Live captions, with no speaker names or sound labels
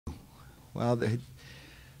Well,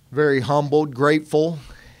 very humbled, grateful,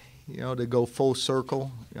 to go full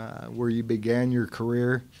circle where you began your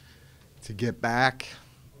career, to get back.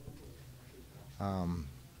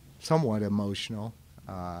 Somewhat emotional.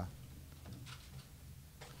 A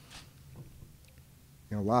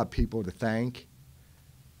lot of people to thank.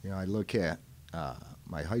 I look at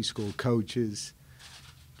my high school coaches,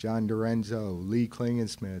 John Dorenzo, Lee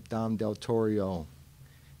Klingensmith, Dom Del Torio,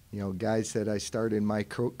 guys that I started my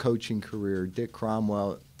coaching career, Dick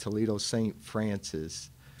Cromwell, Toledo St. Francis.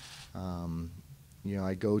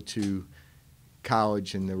 I go to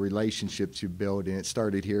college and the relationships you build, and it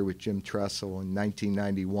started here with Jim Tressel in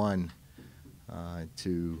 1991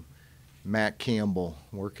 to Matt Campbell,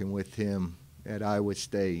 working with him at Iowa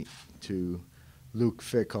State, to Luke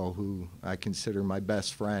Fickle, who I consider my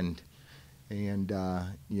best friend, and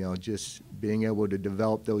just being able to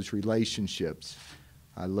develop those relationships.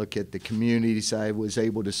 I look at the communities I was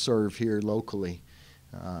able to serve here locally,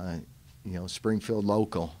 Springfield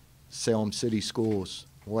local, Salem City Schools,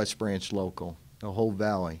 West Branch local, the whole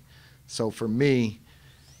valley. So for me,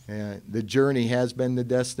 the journey has been the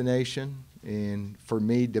destination, and for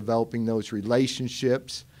me, developing those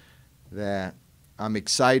relationships that I'm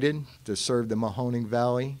excited to serve the Mahoning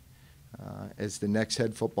Valley as the next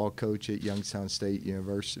head football coach at Youngstown State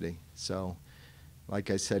University. So,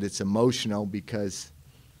 like I said, it's emotional because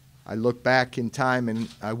I look back in time and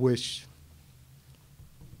I wish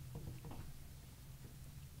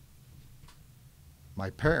my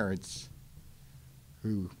parents,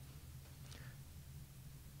 who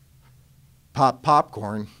pop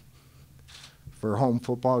popcorn for home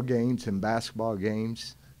football games and basketball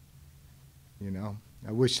games,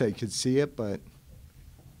 I wish they could see it, but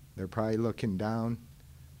they're probably looking down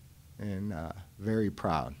and very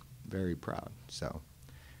proud, very proud. So,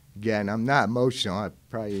 again, I'm not emotional.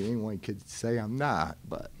 Probably anyone could say I'm not,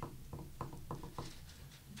 but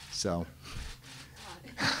so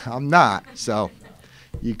I'm not. So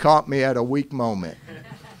you caught me at a weak moment.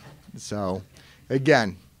 So,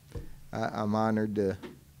 again, I'm honored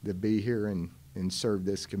to be here and serve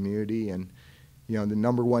this community. And, the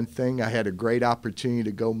number one thing, I had a great opportunity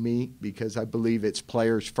to go meet because I believe it's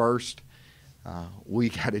players first. We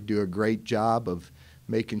got to do a great job of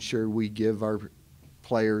making sure we give our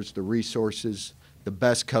players the resources, the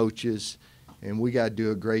best coaches, and we got to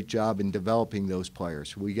do a great job in developing those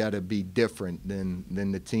players. We got to be different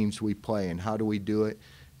than the teams we play. And how do we do it?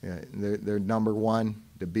 They're number one,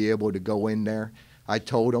 to be able to go in there. I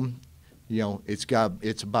told them,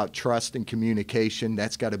 it's about trust and communication.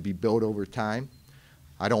 That's got to be built over time.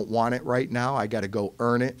 I don't want it right now. I got to go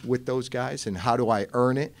earn it with those guys. And how do I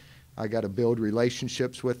earn it? I got to build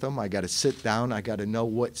relationships with them. I got to sit down. I got to know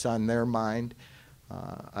what's on their mind.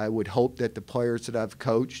 I would hope that the players that I've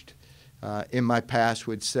coached in my past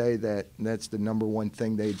would say that that's the number one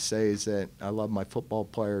thing they'd say, is that I love my football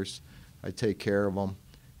players, I take care of them,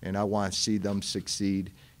 and I want to see them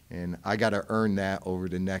succeed. And I got to earn that over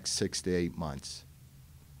the next 6 to 8 months.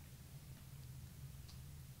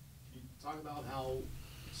 Can you talk about how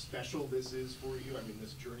special this is for you? I mean,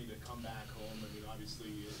 this journey to come back home. I mean, obviously,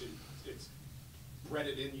 it's bred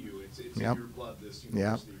it in you. It's in your blood, this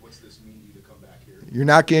university. What's this mean to you to come back here? You're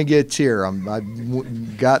not going to get a tear. I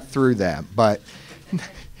got through that. But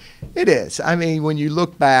it is. I mean, when you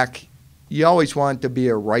look back, you always want it to be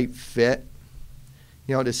a right fit.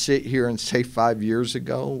 To sit here and say 5 years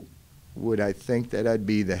ago, would I think that I'd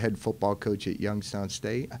be the head football coach at Youngstown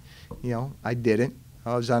State? I didn't.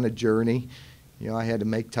 I was on a journey. I had to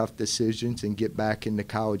make tough decisions and get back into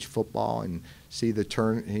college football and see the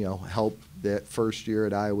turn, help that first year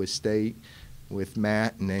at Iowa State with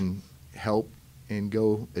Matt, and then help and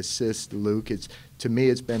go assist Luke. To me,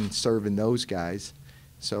 it's been serving those guys.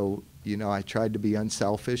 So, I tried to be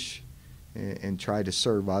unselfish and try to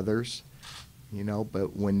serve others.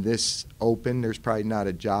 But when this opened, there's probably not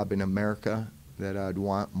a job in America that I'd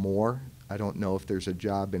want more. I don't know if there's a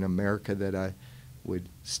job in America that I would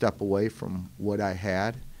step away from what I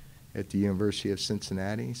had at the University of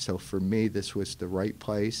Cincinnati. So for me, this was the right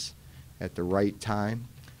place at the right time.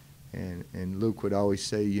 And Luke would always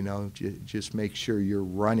say, just make sure you're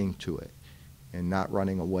running to it and not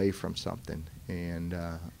running away from something. And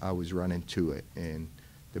I was running to it. And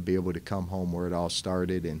to be able to come home where it all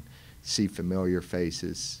started and see familiar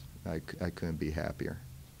faces, I couldn't be happier.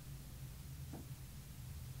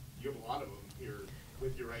 You have a lot of them here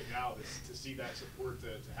with you right now. To see that support, to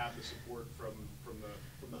have the support from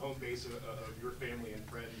the home base of your family and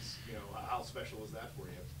friends, how special is that for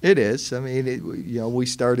you? It is. I mean, we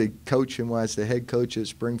started coaching when I was the head coach at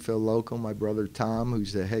Springfield Local. My brother Tom,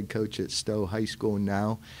 who's the head coach at Stowe High School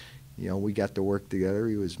now, we got to work together.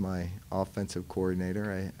 He was my offensive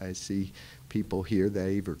coordinator. I see people here that I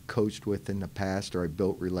either coached with in the past or I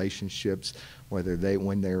built relationships, whether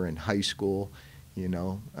when they were in high school.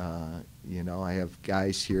 I have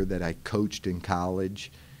guys here that I coached in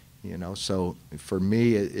college. So for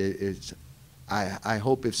me, I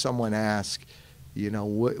hope if someone asks,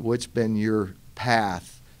 what's been your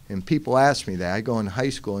path? And people ask me that. I go in high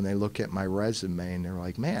school and they look at my resume and they're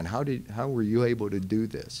like, man, how were you able to do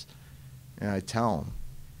this? And I tell them,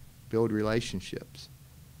 build relationships.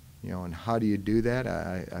 And how do you do that?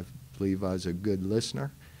 I believe I was a good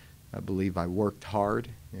listener. I believe I worked hard,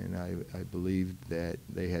 and I believe that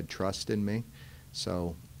they had trust in me.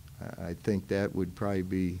 So I think that would probably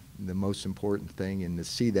be the most important thing, and to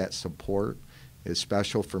see that support is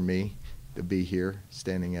special for me to be here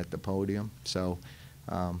standing at the podium. So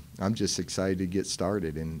I'm just excited to get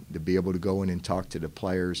started and to be able to go in and talk to the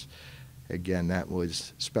players. Again, that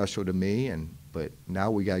was special to me, but now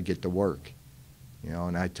we got to get to work.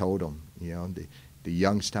 And I told them, the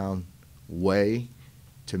Youngstown way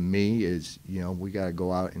to me is, we got to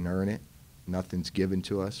go out and earn it. Nothing's given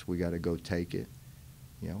to us. We got to go take it.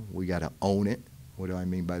 We got to own it. What do I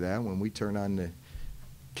mean by that? When we turn on the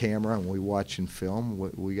camera and we watch and film,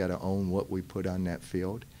 we got to own what we put on that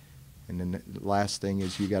field. And then the last thing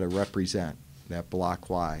is you got to represent that block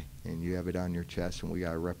Y, and you have it on your chest, and we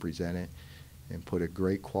got to represent it and put a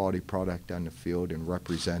great quality product on the field and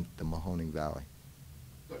represent the Mahoning Valley.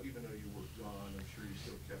 But even though you were gone, I'm sure you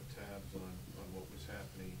still kept tabs on what was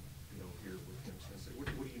happening, here with Youngstown State. What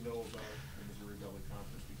do you know about the Missouri Valley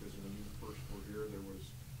Conference? Because when you first were here, there was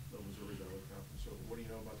no Missouri Valley Conference. So what do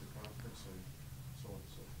you know about the conference and so on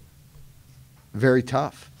and so forth? Very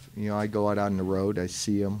tough. I go out on the road. I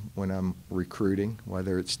see them when I'm recruiting,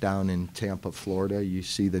 whether it's down in Tampa, Florida. You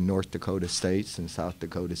see the North Dakota States and South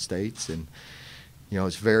Dakota States, and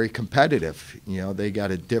it's very competitive. They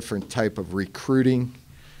got a different type of recruiting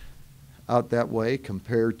out that way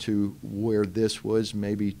compared to where this was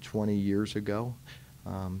maybe 20 years ago.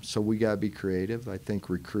 So we got to be creative. I think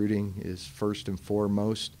recruiting is first and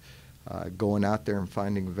foremost going out there and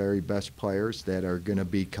finding the very best players that are going to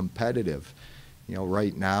be competitive.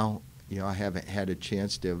 Right now, I haven't had a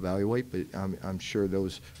chance to evaluate, but I'm sure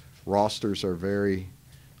those rosters are very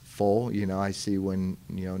full. I see when,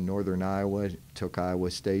 Northern Iowa took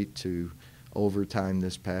Iowa State to overtime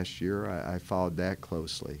this past year, I followed that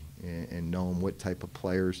closely and knowing what type of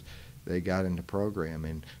players they got in the program.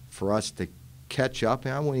 And for us to catch up,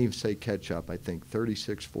 and I wouldn't even say catch up, I think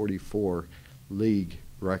 36-44 league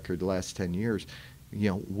record the last 10 years,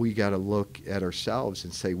 we got to look at ourselves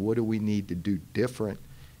and say, what do we need to do different?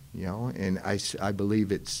 And I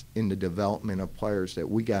believe it's in the development of players that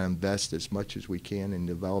we got to invest as much as we can in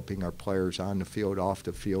developing our players on the field, off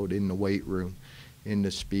the field, in the weight room, in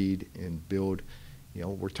the speed, and build.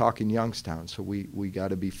 We're talking Youngstown, so we got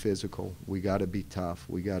to be physical. We got to be tough.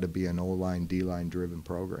 We got to be an O-line, D-line driven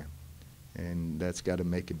program. And that's got to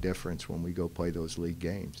make a difference when we go play those league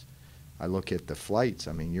games. I look at the flights.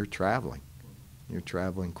 I mean, you're traveling. You're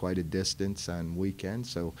traveling quite a distance on weekends,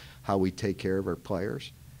 so how we take care of our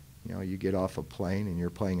players. You get off a plane and you're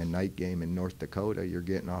playing a night game in North Dakota. You're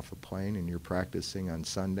getting off a plane and you're practicing on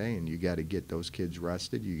Sunday, and you got to get those kids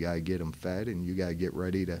rested. You got to get them fed, and you got to get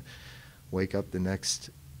ready to wake up the next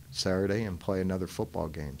Saturday and play another football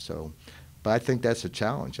game. So, but I think that's a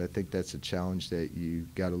challenge. I think that's a challenge that you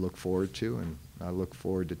got to look forward to, and I look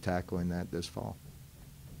forward to tackling that this fall.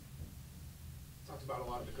 Talked about a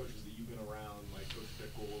lot of the coaches that you've been around, like Coach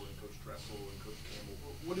Fickle and Coach Tressel and Coach Campbell.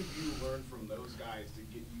 What have you learned from those guys to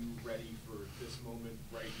get you ready for this moment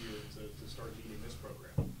right here to start leading this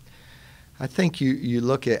program? I think you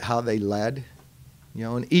look at how they led,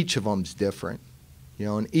 and each of them's different.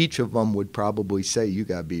 And each of them would probably say, you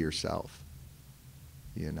got to be yourself.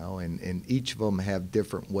 And each of them have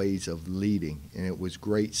different ways of leading, and it was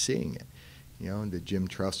great seeing it. The Jim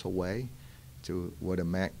Tressel way, to what a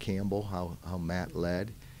Matt Campbell, how Matt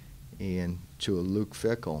led, and to a Luke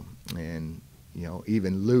Fickle. And,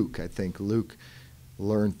 even Luke, I think Luke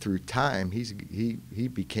learned through time, he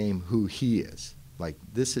became who he is. Like,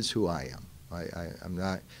 this is who I am. I'm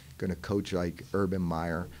not going to coach like Urban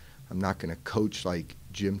Meyer. I'm not going to coach like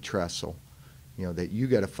Jim Tressel. That you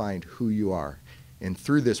got to find who you are. And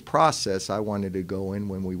through this process, I wanted to go in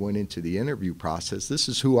when we went into the interview process, this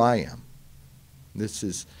is who I am.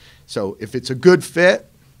 So if it's a good fit,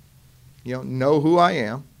 know who I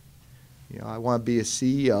am. I want to be a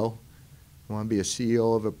CEO. I want to be a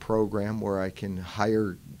CEO of a program where I can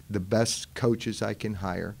hire the best coaches I can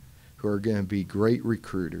hire, who are going to be great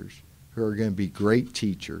recruiters, who are going to be great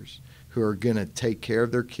teachers, who are going to take care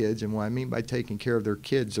of their kids. And what I mean by taking care of their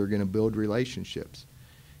kids, they're going to build relationships.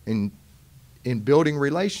 And in building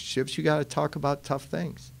relationships, you got to talk about tough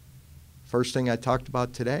things. First thing I talked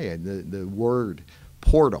about today, the word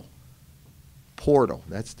portal. Portal,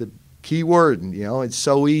 that's the key word. And, you know, it's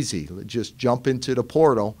so easy. Just jump into the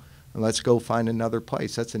portal and let's go find another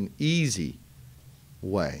place. That's an easy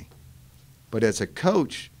way. But as a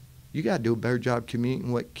coach, you got to do a better job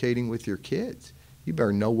communicating with your kids. You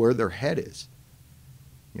better know where their head is,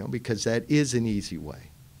 you know, because that is an easy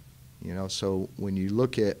way. You know, so when you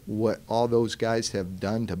look at what all those guys have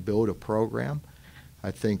done to build a program, I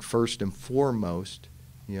think first and foremost,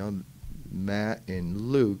 you know, Matt and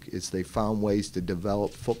Luke, is they found ways to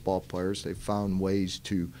develop football players. They found ways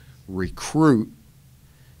to recruit,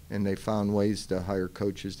 and they found ways to hire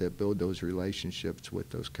coaches that build those relationships with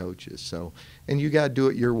those coaches. So, and you got to do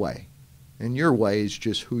it your way. And your way is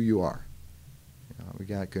just who you are. You know, we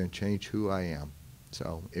got going to change who I am.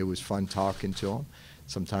 So it was fun talking to them.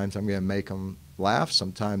 Sometimes I'm going to make them laugh.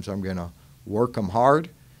 Sometimes I'm going to work them hard.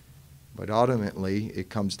 But ultimately, it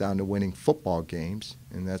comes down to winning football games,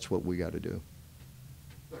 and that's what we got to do.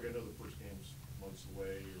 Doug, I know the first game's months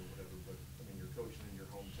away or whatever, but I mean, you're coaching in your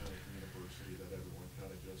hometown at the university that everyone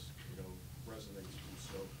kind of just, you know, resonates with.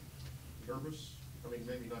 So nervous? I mean,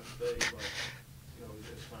 maybe not today, but you know,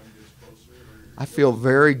 as time gets closer. I feel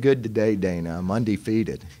very good today, Dana. I'm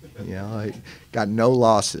undefeated. You know, I got no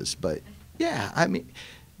losses, but yeah, I mean,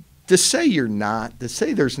 to say you're not, to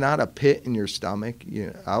say there's not a pit in your stomach,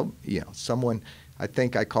 you know, someone, I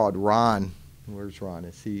think I called Ron. Where's Ron?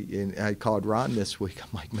 Is he? And I called Ron this week. I'm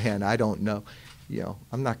like, man, I don't know. You know,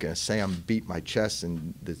 I'm not going to say I'm beat my chest,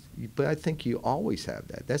 but I think you always have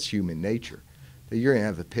that. That's human nature. That you're going to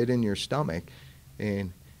have a pit in your stomach,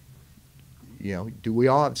 and you know, do we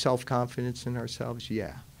all have self-confidence in ourselves?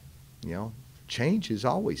 Yeah. You know, change is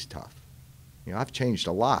always tough. You know, I've changed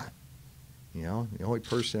a lot. You know, the only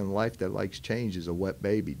person in life that likes change is a wet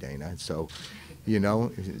baby, Dana. So, you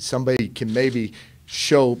know, somebody can maybe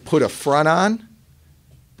put a front on,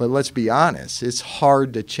 but let's be honest, it's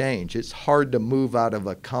hard to change. It's hard to move out of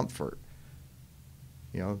a comfort.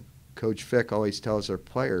 You know, Coach Fick always tells our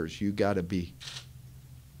players, you got to be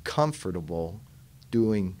comfortable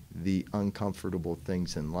doing the uncomfortable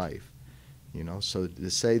things in life. You know, so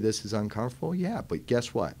to say this is uncomfortable, yeah, but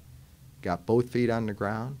guess what? Got both feet on the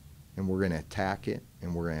ground, and we're going to attack it,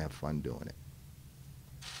 and we're going to have fun doing it.